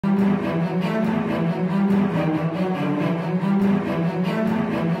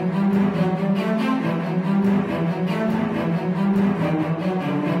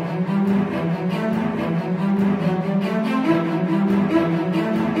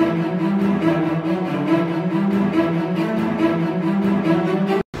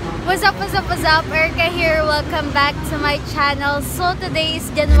What's up? Erika here. Welcome back to my channel. So today is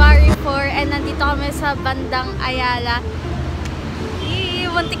January 4 and nandito kami sa bandang Ayala.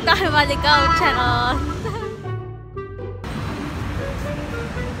 Muntik na kami malikaw. Charot.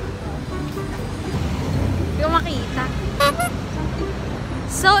 Yung makita.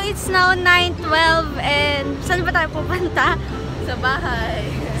 So it's now 9:12 and saan ba tayo pupunta? Sa bahay.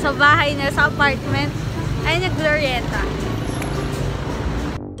 Sa bahay na, sa apartment. Ay, nag-Glorieta.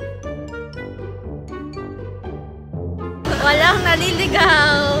 Walang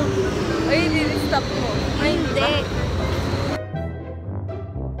naliligaw. Ay, nilistop mo. Ay, hindi.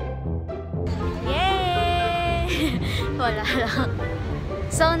 Yay! Wala lang.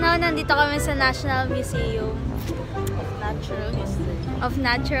 So now, nandito kami sa National Museum of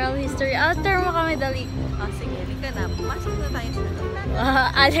Natural History. Outer mo kami dali. Oh, sige, halika na. Pumasok na tayo sa loob.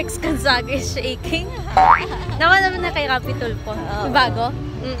 Alex Gonzaga is shaking. Naman na kay Capitol po. Bago?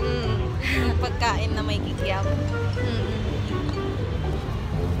 Yung pagkain na may kikiam.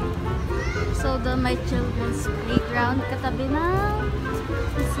 So, doon may children's playground katabi na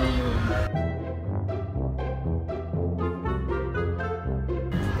museum.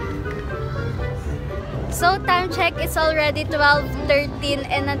 So, time check, it's already 12:13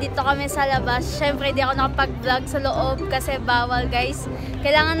 and nandito kami sa labas. Siyempre, di ako nakapag-vlog sa loob kasi bawal, guys.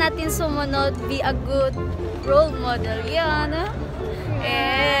 Kailangan natin sumunod, be a good role model. Yan,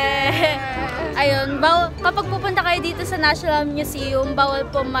 ayun, kapag pupunta kayo dito sa National Museum, bawal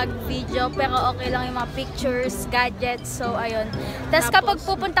po mag-video, pero okay lang yung mga pictures, gadgets, so ayun. Tapos kapag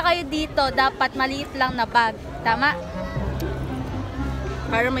pupunta kayo dito, dapat maliit lang na bag. Tama?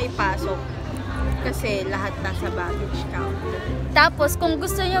 Para maipasok. Kasi lahat nasa baggage counter. Tapos, kung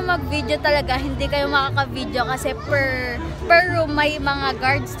gusto nyo mag-video talaga, hindi kayo makaka-video kasi per room may mga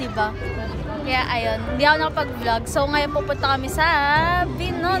guards, diba? Kaya ayun, hindi ako nakapag-vlog. So ngayon pupunta kami sa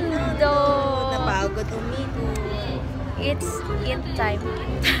Binondo. Napagod umigo. It's eat time.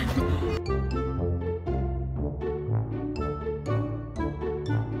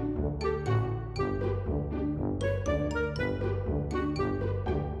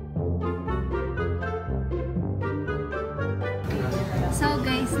 So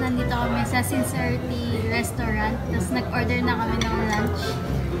guys, nandito kami sa Sincerity Restaurant. Tapos nag-order na kami ng lunch.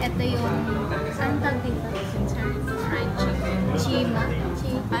 Ito yung, saan tawag dito? Sincerity fried chicken. Chima.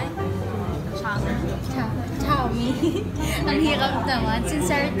 Chami. Ang hirap naman.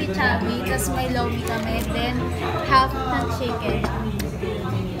 Sincerity chami. Tapos may lomi kami. Then, half ng chicken.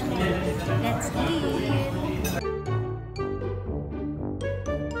 Let's eat!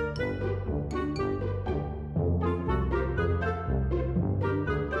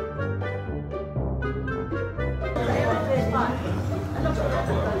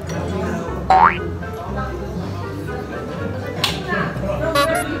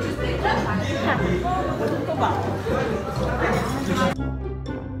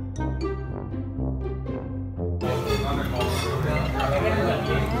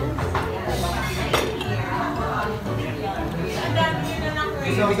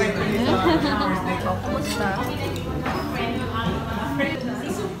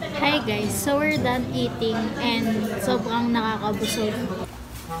 Hi guys, so we're done eating and sobrang nakakabusog.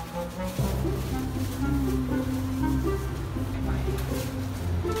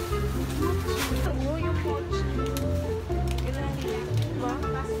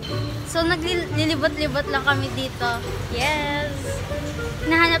 So naglilibot-libot lang kami dito. Yes!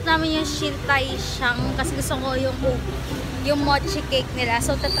 Nahanap namin yung Shintai Shang kasi gusto ko yung mochi cake nila.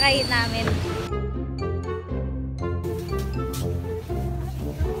 So tatry namin.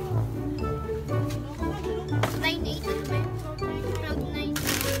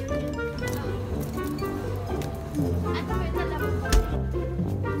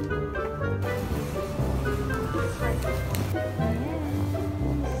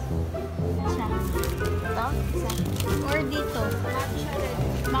 Or dito.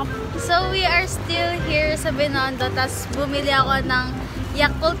 So we are still here sa Binondo. Tapos bumili ako ng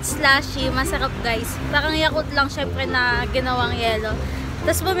Yakult Slushy. Masarap guys. Parang Yakult lang syempre na ginawang yelo.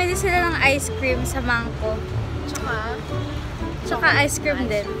 Tapos bumili sila ng ice cream sa Mangko. Tsaka ice cream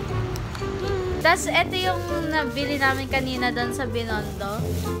din. Tapos ito yung nabili namin kanina doon sa Binondo.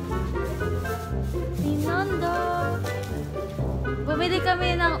 Bumili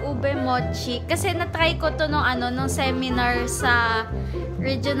kami ng ube mochi kasi na-try ko to nung seminar sa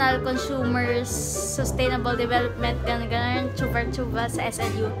Regional Consumers Sustainable Development, ganun, chuba-chuba sa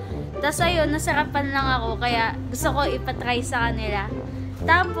SLU. Tapos ayun, nasarapan lang ako kaya gusto ko ipatry sa kanila.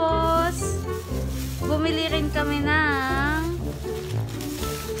 Tapos bumili rin kami ng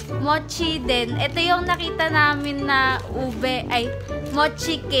mochi din. Ito yung nakita namin na ube, ay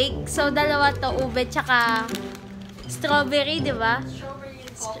mochi cake. So, dalawa to, ube tsaka strawberry, di ba?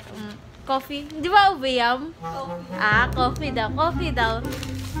 Coffee. Di ba ube yam? Coffee daw. Coffee daw.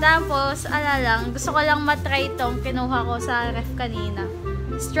 Tapos, lang, gusto ko lang matry itong kinuha ko sa ref kanina.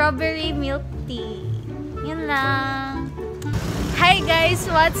 Strawberry milk tea. Yan lang. Hi guys!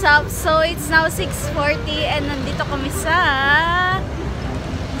 What's up? So, it's now 6:40 and nandito kami sa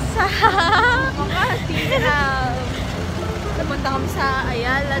Napunta kami sa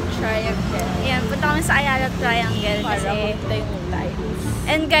Ayala Triangle. Yan, punta kami sa Ayala Triangle Para kasi... punta yung lights.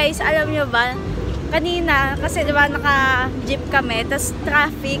 And guys, alam nyo ba, kanina, kasi diba naka-jeep kami, tas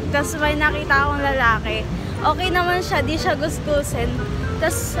traffic, tas may nakita akong lalaki. Okay naman siya, di siya gusgusin.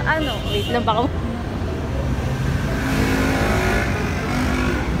 Tas wait lang baka...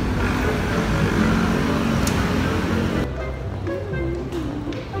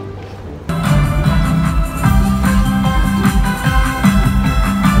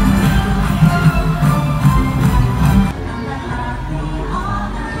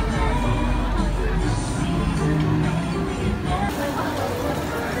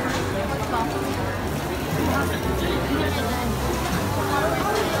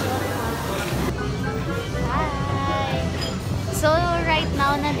 So, right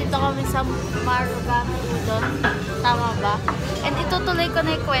now, nandito kami sa Marugami Udon. Tama ba? And itutuloy ko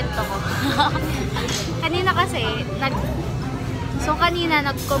na yung kwento ko. Kanina kasi, kanina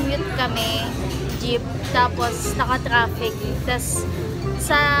nag-commute kami, jeep, tapos naka-traffic. Tapos,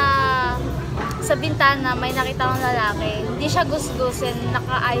 sa bintana, may nakita akong lalaki. Hindi siya gusgusin,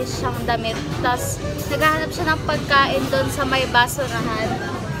 naka-ayos siyang damit. Tapos, naghahanap siya ng pagkain doon sa may basurahan.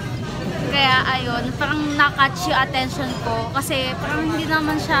 Kaya ayun, parang na-catch yung attention ko kasi parang hindi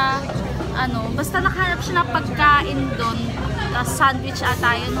naman siya basta nakahanap siya ng pagkain doon, tapos sandwich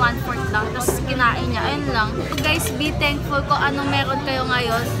ata yun, 1/4 lang, tapos kinain niya, ayun lang. So guys, be thankful kung anong meron kayo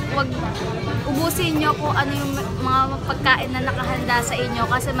ngayon. Huwag ubusin nyo kung ano yung mga pagkain na nakahanda sa inyo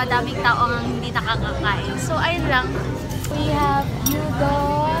kasi madaming tao ang hindi nakakakain. So ayun lang, we have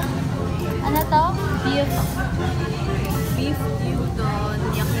udon, beef udon,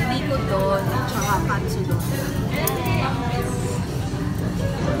 yakiniku don, tsaka katsu don.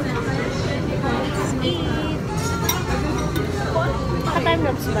 Let's eat! Naka-time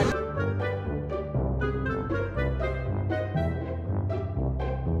lapse ba?